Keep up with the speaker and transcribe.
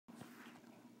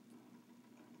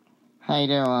Hi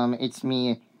there, it's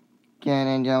me again,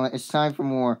 and it's time for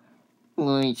more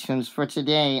Looney Tunes. For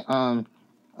today, I'm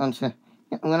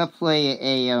gonna play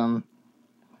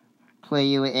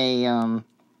you a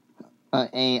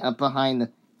behind the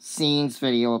scenes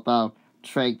video about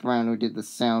Treg Brown, who did the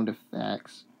sound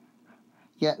effects.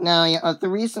 The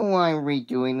reason why I'm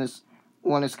redoing this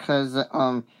one is because,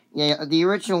 the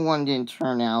original one didn't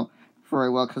turn out very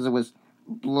well because it was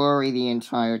blurry the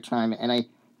entire time, and I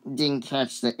didn't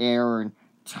catch the error in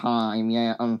time,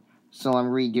 so I'm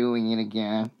redoing it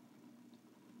again.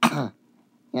 I'm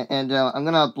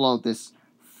gonna upload this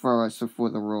first before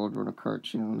the Roadrunner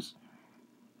cartoons.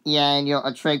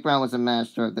 Treg Brown was a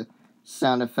master of the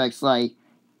sound effects, like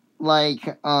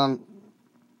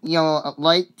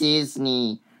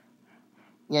Disney.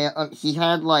 He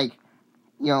had,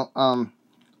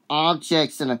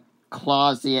 objects in a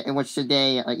closet, in which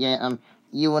today,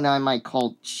 you and I might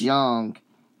call junk.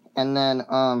 And then,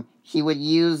 he would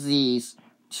use these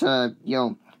to,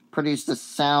 produce the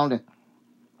sound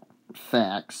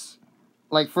effects.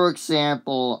 Like, for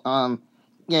example, the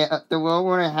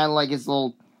Roadrunner had, his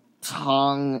little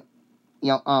tongue,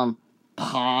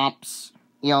 pops,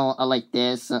 like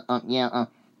this,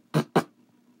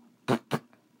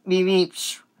 beep, beep,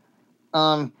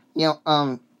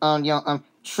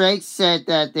 Treg said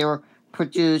that they were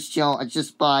produced,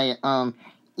 just by,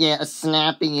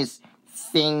 snapping his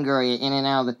finger in and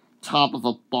out of the top of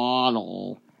a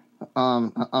bottle,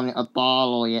 and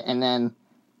then,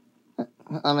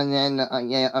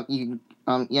 you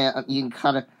can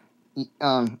cut a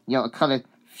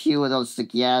few of those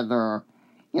together,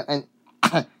 and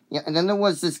then there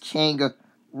was this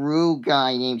kangaroo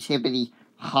guy named Hippity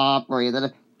Hopper that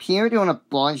appeared in a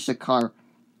bunch of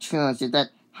cartoons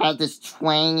that had this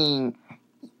twanging,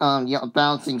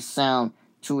 bouncing sound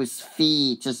to his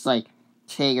feet, just like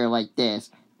Tigger, like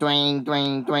this. Dwang,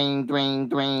 dwang, dwang, dwang,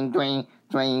 dwang, dwang,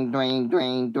 dwang, dwang,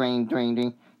 dwang, dwang, dwang,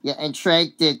 dwang. And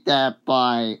Treg did that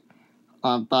by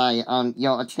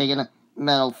taking a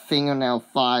metal fingernail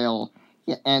file,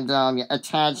 and,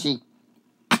 attaching,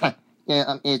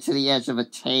 it to the edge of a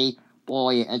table,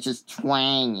 and just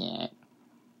twang it.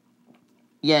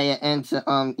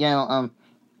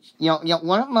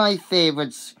 One of my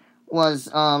favorites was,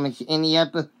 in the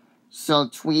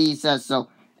episode Tweety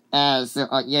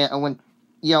when,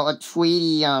 a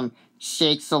Tweety,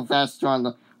 shakes Sylvester on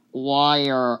the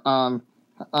wire, a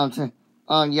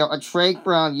Treg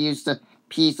Brown used a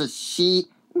piece of sheet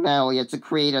metal, to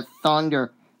create a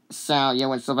thunder sound,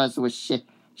 when Sylvester was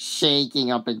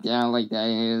shaking up and down like that,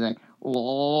 and it was like,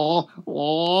 whoa,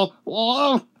 whoa,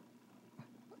 whoa.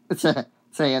 And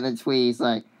then Tweety's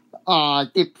like, "Aw,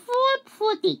 the poor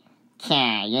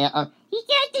cat, he got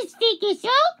his fingers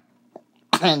all,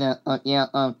 he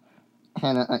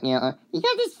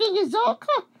got his fingers all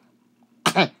kind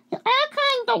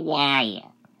of wire."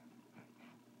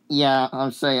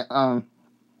 I'm saying,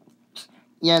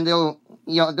 they'll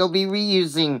be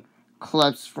reusing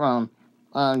clips from,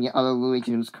 other Looney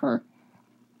Tunes cartoons.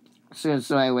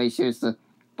 So anyways, here's the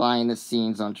behind the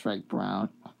scenes on Treg Brown.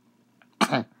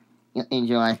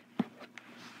 Enjoy.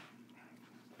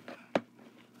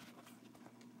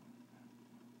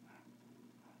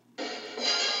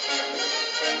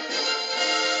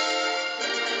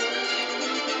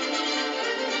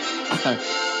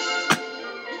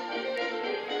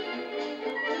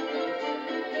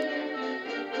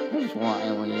 Here's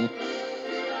Wiley.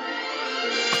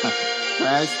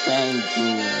 Crash Bang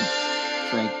Boom.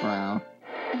 Treg Brown.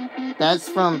 That's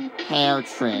from Hair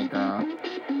Trigger.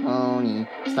 Oni,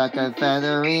 stuck a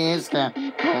feather in his cap,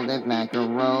 called it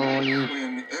macaroni.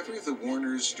 Whenever the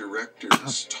Warner's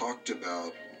directors talked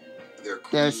about their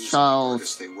There's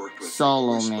Charles they worked with,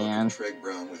 Solo Man. Treg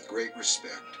Brown with great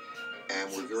respect,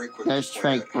 and we're very quick There's to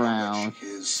point Treg out Brown.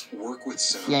 His work with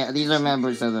sound. These are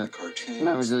members of the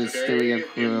studio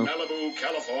crew. Malibu,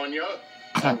 California,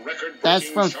 that's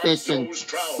from Fish and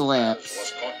Slips.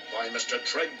 Was caught by Mr.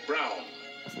 Treg Brown.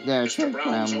 There's Treg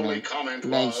Brown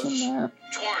mentioned there.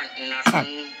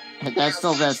 That's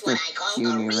Sylvester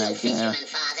Jr. right there.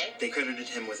 They credited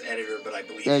him with editor, but I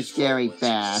believe there's Jerry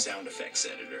Bass. Sound effects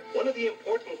editor. One of the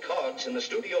important cogs in the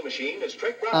studio machine is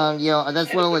Treg Brown.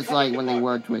 That's what it was like when they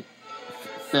worked with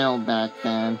Phil back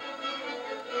then.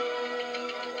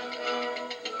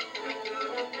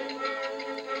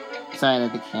 Sorry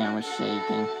that the camera's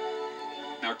shaking.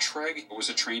 Now, Treg was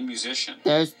a trained musician.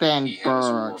 There's Ben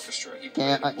Burtt.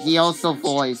 He also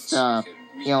voiced, Mo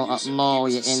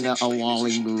in the A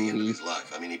Wally movie.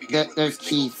 There's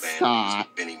Keith Scott.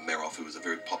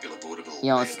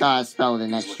 Scott spelled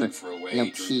an extra,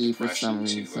 T for some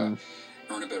reason.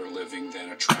 Earn a better living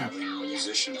than a traveling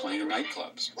musician playing in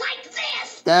nightclubs.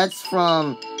 That's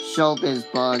from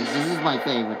Showbiz Bugs. This is my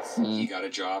favorite He scene. got a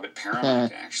job at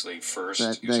Paramount, actually.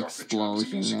 First, he was offered a job as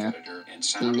a music editor and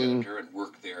sound editor and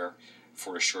worked there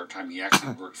for a short time. He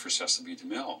actually worked for Cecil B.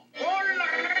 DeMille.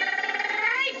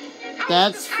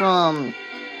 That's from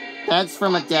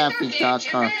a Daffy Duck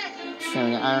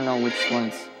cartoon. I don't know which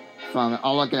one's from it.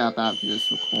 I'll look it up after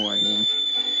this recording.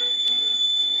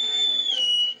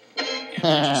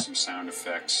 And there's some sound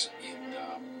effects in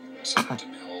some of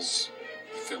DeMille's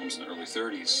films in the early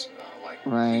 30s, like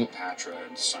Cleopatra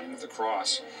and Sign of the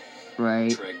Cross.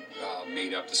 Right. Treg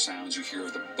made up the sounds you hear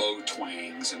of the bow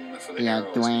twangs and for the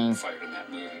arrows being fired in that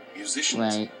movie.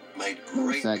 Musicians made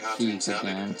great cartoon sound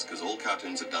editors because all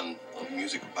cartoons are done on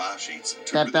music bar sheets.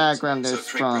 That background is so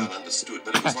from Treg understood,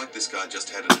 but it was like this guy just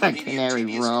had an immediate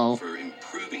genius for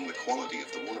improving the quality of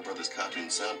the Warner Brothers cartoon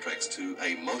soundtracks to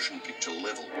a motion picture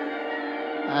level.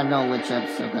 I don't know which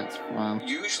episode that's from.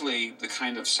 Usually, the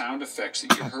kind of sound effects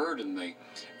that you heard in the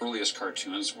earliest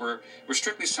cartoons were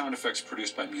strictly sound effects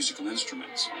produced by musical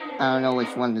instruments. I don't know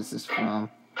which one this is from.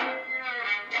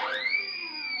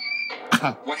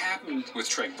 What happened with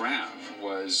Treg Brown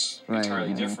was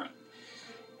entirely different.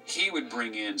 He would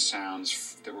bring in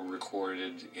sounds that were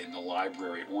recorded in the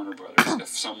library at Warner Brothers. If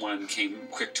someone came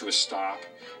quick to a stop,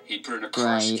 he'd put in a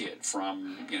car skit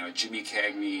from, a Jimmy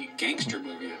Cagney gangster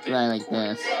movie that they recorded. Like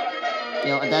this.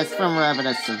 That's from Rabbit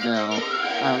of Seville.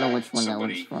 I don't know which one that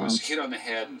was from. Somebody was hit on the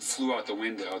head and flew out the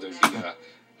window. There'd be a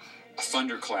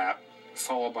thunderclap,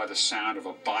 followed by the sound of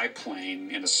a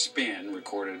biplane in a spin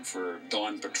recorded for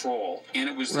Dawn Patrol. And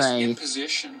it was this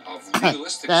imposition of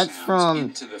realistic sounds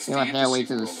into the fantasy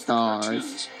to the world Stars. Of the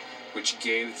cartoons, which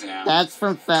gave them that's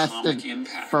from Fast and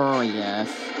Furious.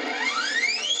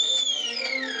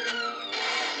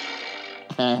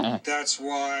 That's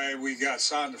why we got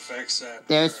sound effects that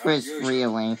there's Chris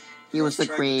Freeling. He was the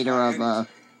creator of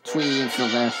Tweety and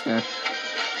Sylvester.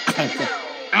 I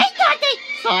thought they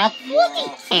saw a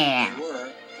Pootie Cat. They were.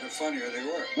 The funnier they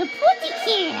were. The Pootie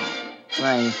Cat.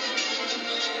 Right.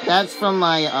 That's from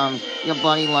my, Your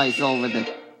Bunny Lies Over the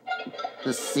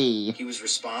Sea. He was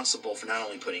responsible for not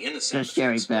only putting in the sound effects,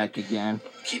 Jerry back again.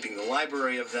 Keeping the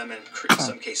library of them, and in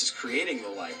some cases creating the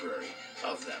library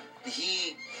of them.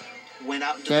 He went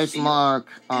out into the field, Mark,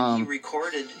 and he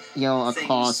recorded a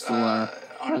Costler.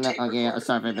 On a tape recorder,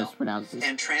 sorry if I mispronounced his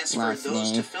and transferred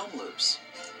those to film loops.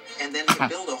 And then he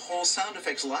built a whole sound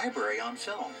effects library on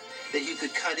film that you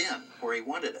could cut in where he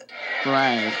wanted it.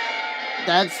 Right.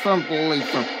 That's from Bully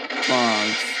for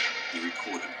Bugs. He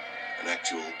recorded an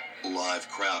actual live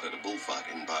crowd at a bullfight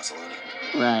in Barcelona.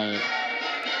 Right.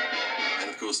 And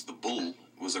of course the bull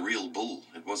was a real bull.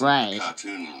 It wasn't a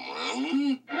cartoon.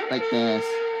 Like this.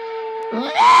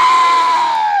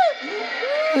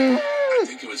 I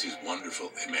think it was his wonderful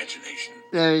imagination.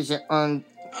 There's on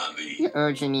the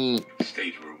Urgeny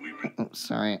stage where we were. Oh,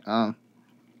 sorry. I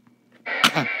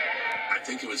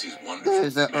think it was his wonderful.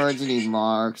 There's the Urgeny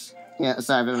Marks. Yeah,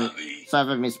 sorry if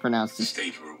I mispronounced his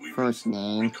first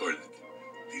name. Recorded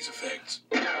these effects.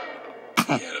 He had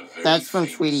a very that's from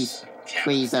Tweety's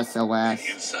SOS. And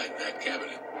inside that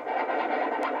cabinet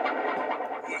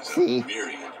was a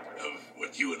myriad of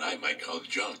what you and I might call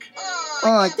junk.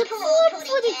 Oh, the poor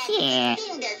Pootie Cat.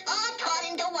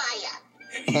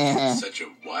 And he had such a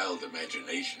wild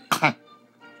imagination that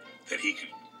he could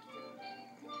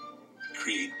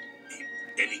create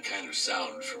any kind of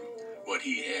sound from what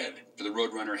he had. The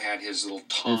Roadrunner had his little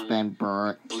tongue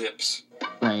blips.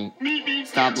 Right.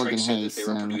 Stop looking hasty.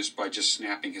 They were produced by just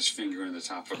snapping his finger in the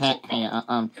top of a Coke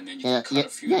bottle. And then you could cut a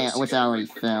few of those which I already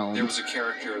filmed. There was a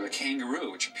character, the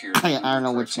kangaroo, which appeared I don't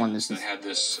know which one this is that had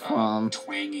this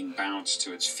twanging bounce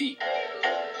to its feet.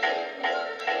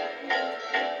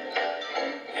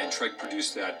 And Treg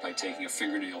produced that by taking a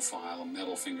fingernail file, a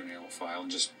metal fingernail file,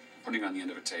 and just putting it on the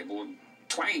end of a table and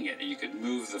twanging it. And you could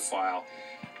move the file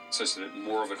such that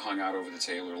more of it hung out over the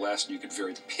table or less, and you could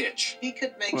vary the pitch. He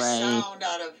could make sound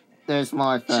out of there's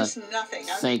Martha just nothing.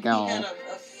 Segal.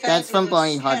 That's from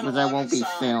Bunny Hut, but I won't be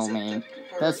filming.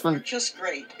 That's from just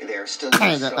great. They're still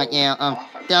that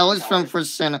was from for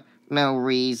sentimental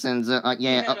reasons.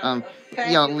 Reasons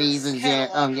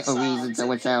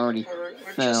which I already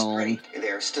filmed.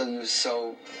 They're still used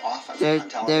so often on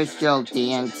television. There's Joe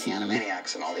Dante.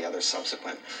 Animaniacs and all the other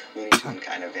subsequent Looney Tune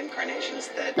kind of incarnations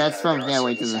that that's from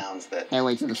Highway to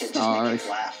the Stars.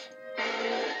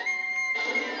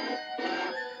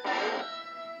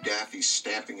 Daffy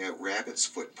stamping out rabbits'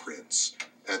 footprints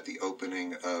at the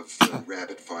opening of the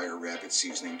Rabbit Fire, Rabbit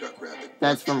Seasoning, Duck Rabbit.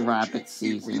 That's from Rabbit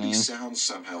Seasoning. It really sounds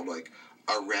somehow like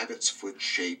a rabbit's foot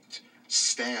shaped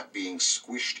stamp being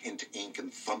squished into ink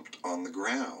and thumped on the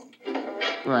ground.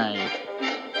 Right.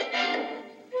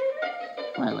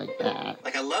 I like that.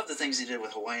 Like, I love the things he did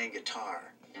with Hawaiian guitar.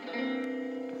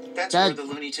 That's where the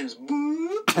Looney Tunes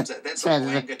boop comes out. That's the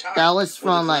Hawaiian guitar. That was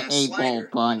from a 8-Ball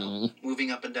Bunny.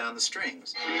 Moving up and down the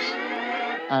strings.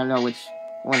 I don't know which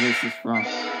one this is from.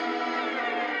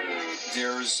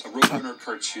 There's a Roadrunner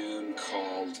cartoon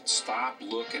called Stop,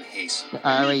 Look, and Hasten.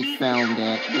 I already filmed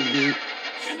it.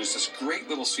 And there's this great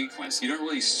little sequence. You don't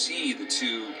really see the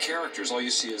two characters. All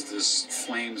you see is this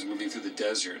flames moving through the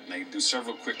desert. And they do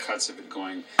several quick cuts of it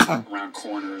going around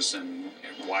corners and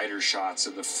wider shots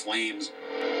of the flames.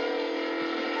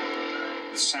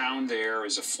 The sound there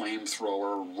is a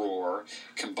flamethrower roar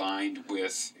combined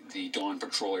with the Dawn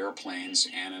Patrol airplanes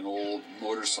and an old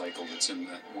motorcycle that's in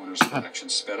the Warner's collection,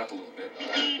 sped up a little bit.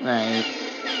 Right.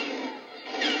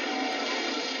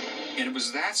 And it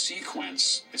was that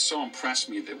sequence that so impressed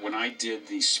me that when I did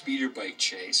the speeder bike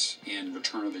chase in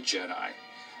Return of the Jedi,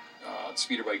 the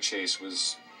speeder bike chase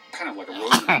was kind of like a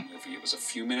road movie. It was a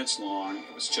few minutes long.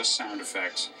 It was just sound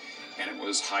effects. And it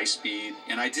was high speed,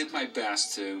 and I did my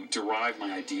best to derive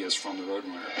my ideas from the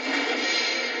Roadrunner.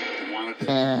 I wanted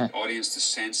the audience to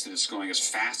sense that it's going as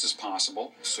fast as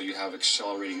possible, so you have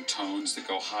accelerating tones that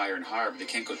go higher and higher, but they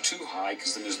can't go too high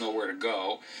because then there's nowhere to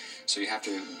go. So you have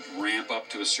to ramp up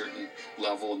to a certain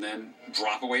level and then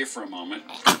drop away for a moment,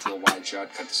 cut to a wide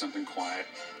shot, cut to something quiet,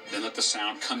 then let the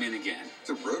sound come in again.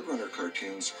 The Roadrunner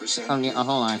cartoons presented hold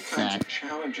on a two kinds sec. of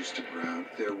challenges to Brown.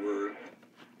 There were...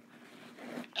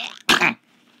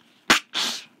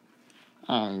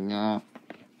 Oh no.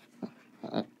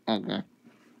 Okay.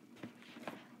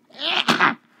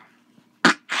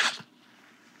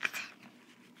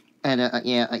 And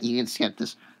yeah, you can skip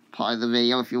this part of the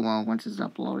video if you want once it's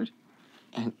uploaded.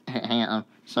 And hang on,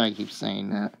 sorry I keep saying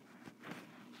that.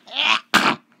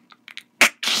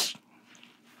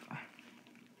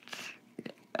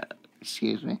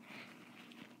 Excuse me.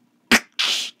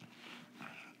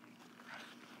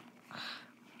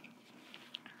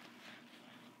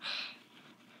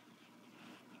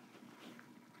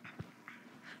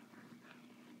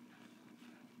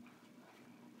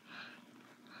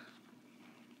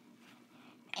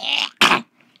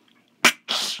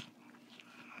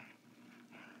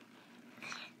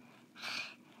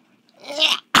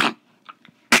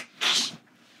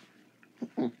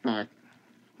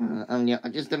 Yeah,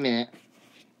 just a minute.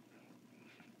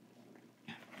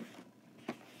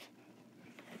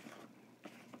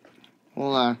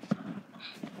 Hold on.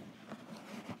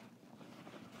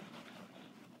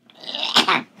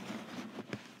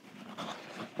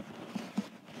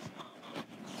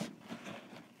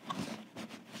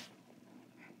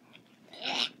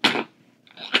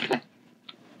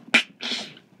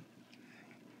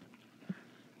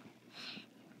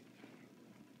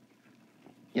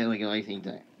 Yeah, like I think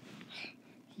that.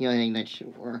 The only thing that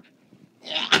should work.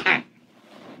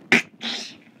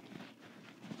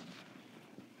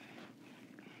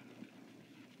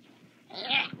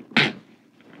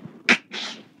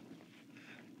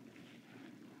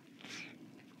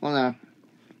 Hold on.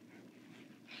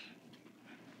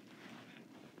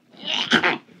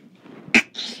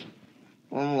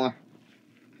 One more.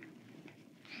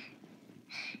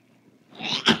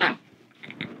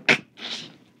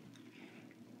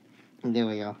 There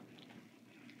we go.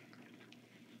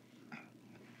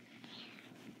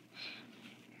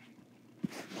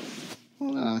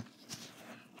 Hold on.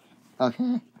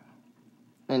 Okay.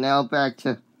 And now back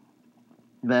to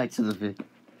the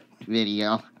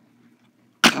video.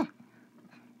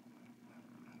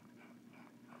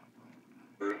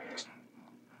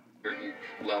 Certain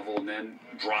level and then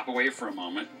drop away for a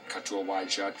moment, cut to a wide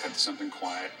shot, cut to something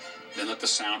quiet, then let the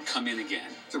sound come in again.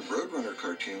 The Roadrunner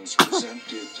cartoons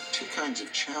presented two kinds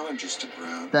of challenges to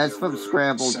Brown. That's from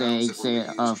Scrambled Eggs, which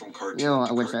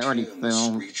I already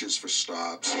filmed. Screeches for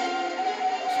stops.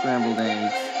 Scrambled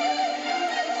Eggs.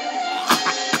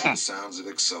 The sounds of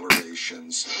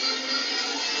accelerations.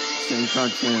 Same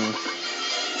cartoon.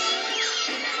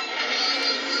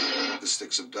 The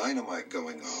sticks of dynamite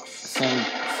going off.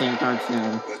 Same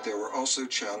cartoon. But there were also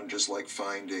challenges like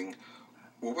finding,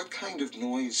 well, what kind of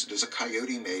noise does a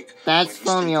coyote make? That's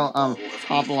from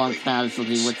Hopalong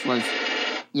Casualty, which was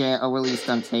released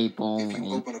on tape only. If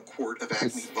you open a quart of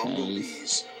Acme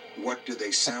bumblebees, what do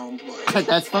they sound like?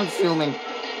 That's from Human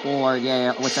Board,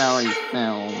 which I already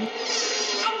filmed.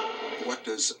 What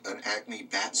does an Acme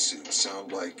batsuit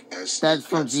sound like as that's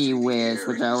from G-Wiz,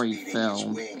 which I already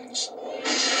filmed.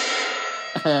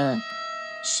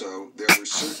 So there were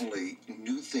certainly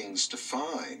new things to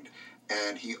find,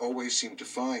 and he always seemed to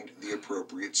find the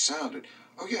appropriate sound.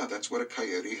 Oh yeah, that's what a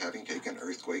coyote having taken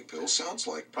earthquake pills sounds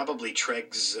like. Probably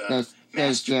Treg's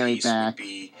there's Jerry masterpiece back. would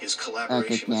be his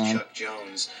collaboration with Chuck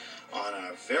Jones on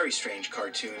a very strange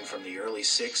cartoon from the early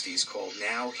 60s called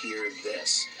Now Hear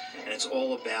This. And it's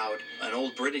all about an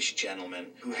old British gentleman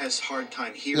who has a hard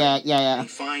time hearing. Yeah. And he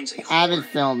finds a horn. I haven't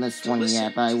filmed this one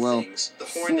yet, but I will. The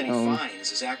horn that he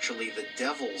finds is actually the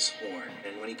devil's horn.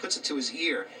 And when he puts it to his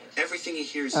ear, everything he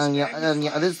hears is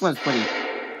magnified. This one's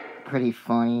pretty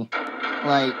funny.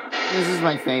 Like, this is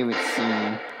my favorite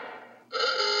scene.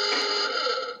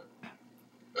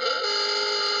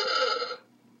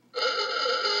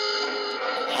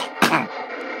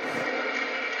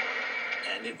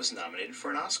 And it was nominated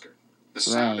for an Oscar. The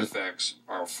sound effects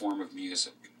are a form of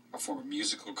music, a form of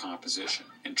musical composition.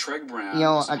 And Treg Brown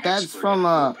that's from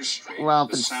a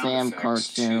Ralph and Sam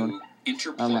cartoon.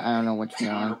 Interplay, I don't know which one.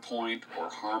 Counterpoint or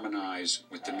harmonize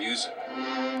with the music.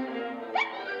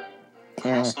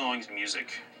 Carl Stallings'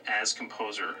 music as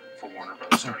composer for Warner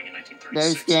Brothers starting in 1936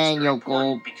 There's Daniel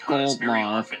because very Goldmar.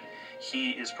 often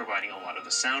he is providing a lot of the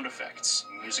sound effects,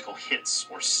 musical hits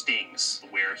or stings,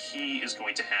 where he is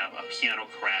going to have a piano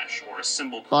crash or a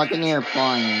cymbal crash. Buccaneer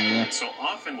Bunny. And so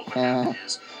often what would happen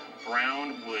is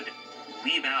Brown would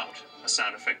leave out a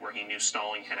sound effect where he knew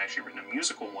Stalling had actually written a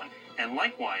musical one, and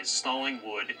likewise Stalling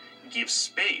would give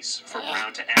space for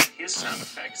Brown to add his sound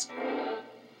effects.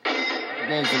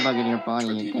 There's the Buccaneer Bunny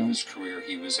Toward the end of again. his career,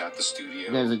 he was at the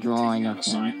studio. There's a drawing taking on of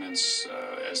him. assignments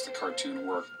as the cartoon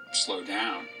work slowed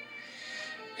down.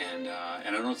 And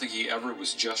I don't think he ever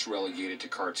was just relegated to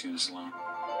cartoons alone.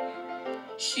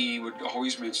 He would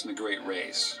always mention The Great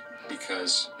Race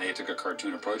because they took a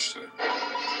cartoon approach to it.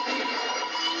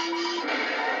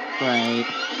 Right.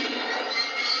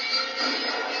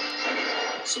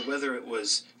 So whether it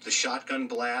was the shotgun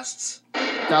blasts,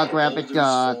 Duck Rabbit boulders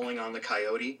Duck. falling on the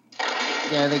coyote,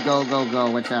 Yeah, the Go Go Go,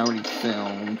 which I already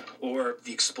filmed. or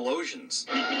the explosions,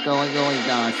 Going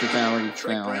Gosh, which I already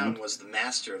Treg Brown filmed. was the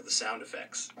master of the sound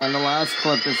effects. And the last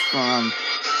clip is from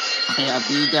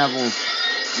B-Devil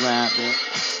Rabbit.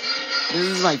 This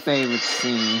is my favorite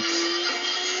scene.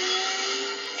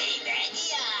 Hey,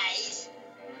 baggy eyes.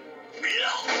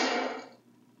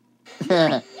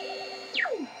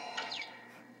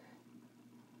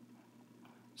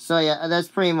 So yeah, that's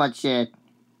pretty much it.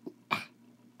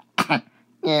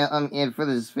 Yeah, it for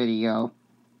this video.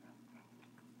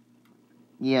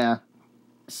 Yeah.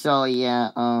 So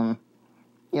yeah,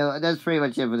 that's pretty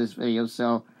much it for this video.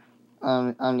 So,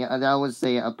 yeah, that was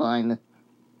the behind the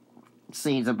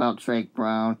scenes about Treg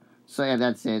Brown. So yeah,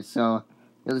 that's it. So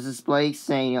this is Blake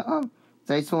saying,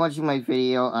 thanks for watching my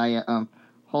video. I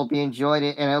hope you enjoyed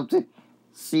it, and I hope to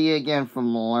see you again for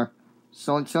more.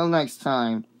 So until next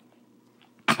time,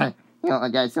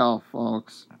 that's all,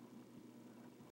 folks.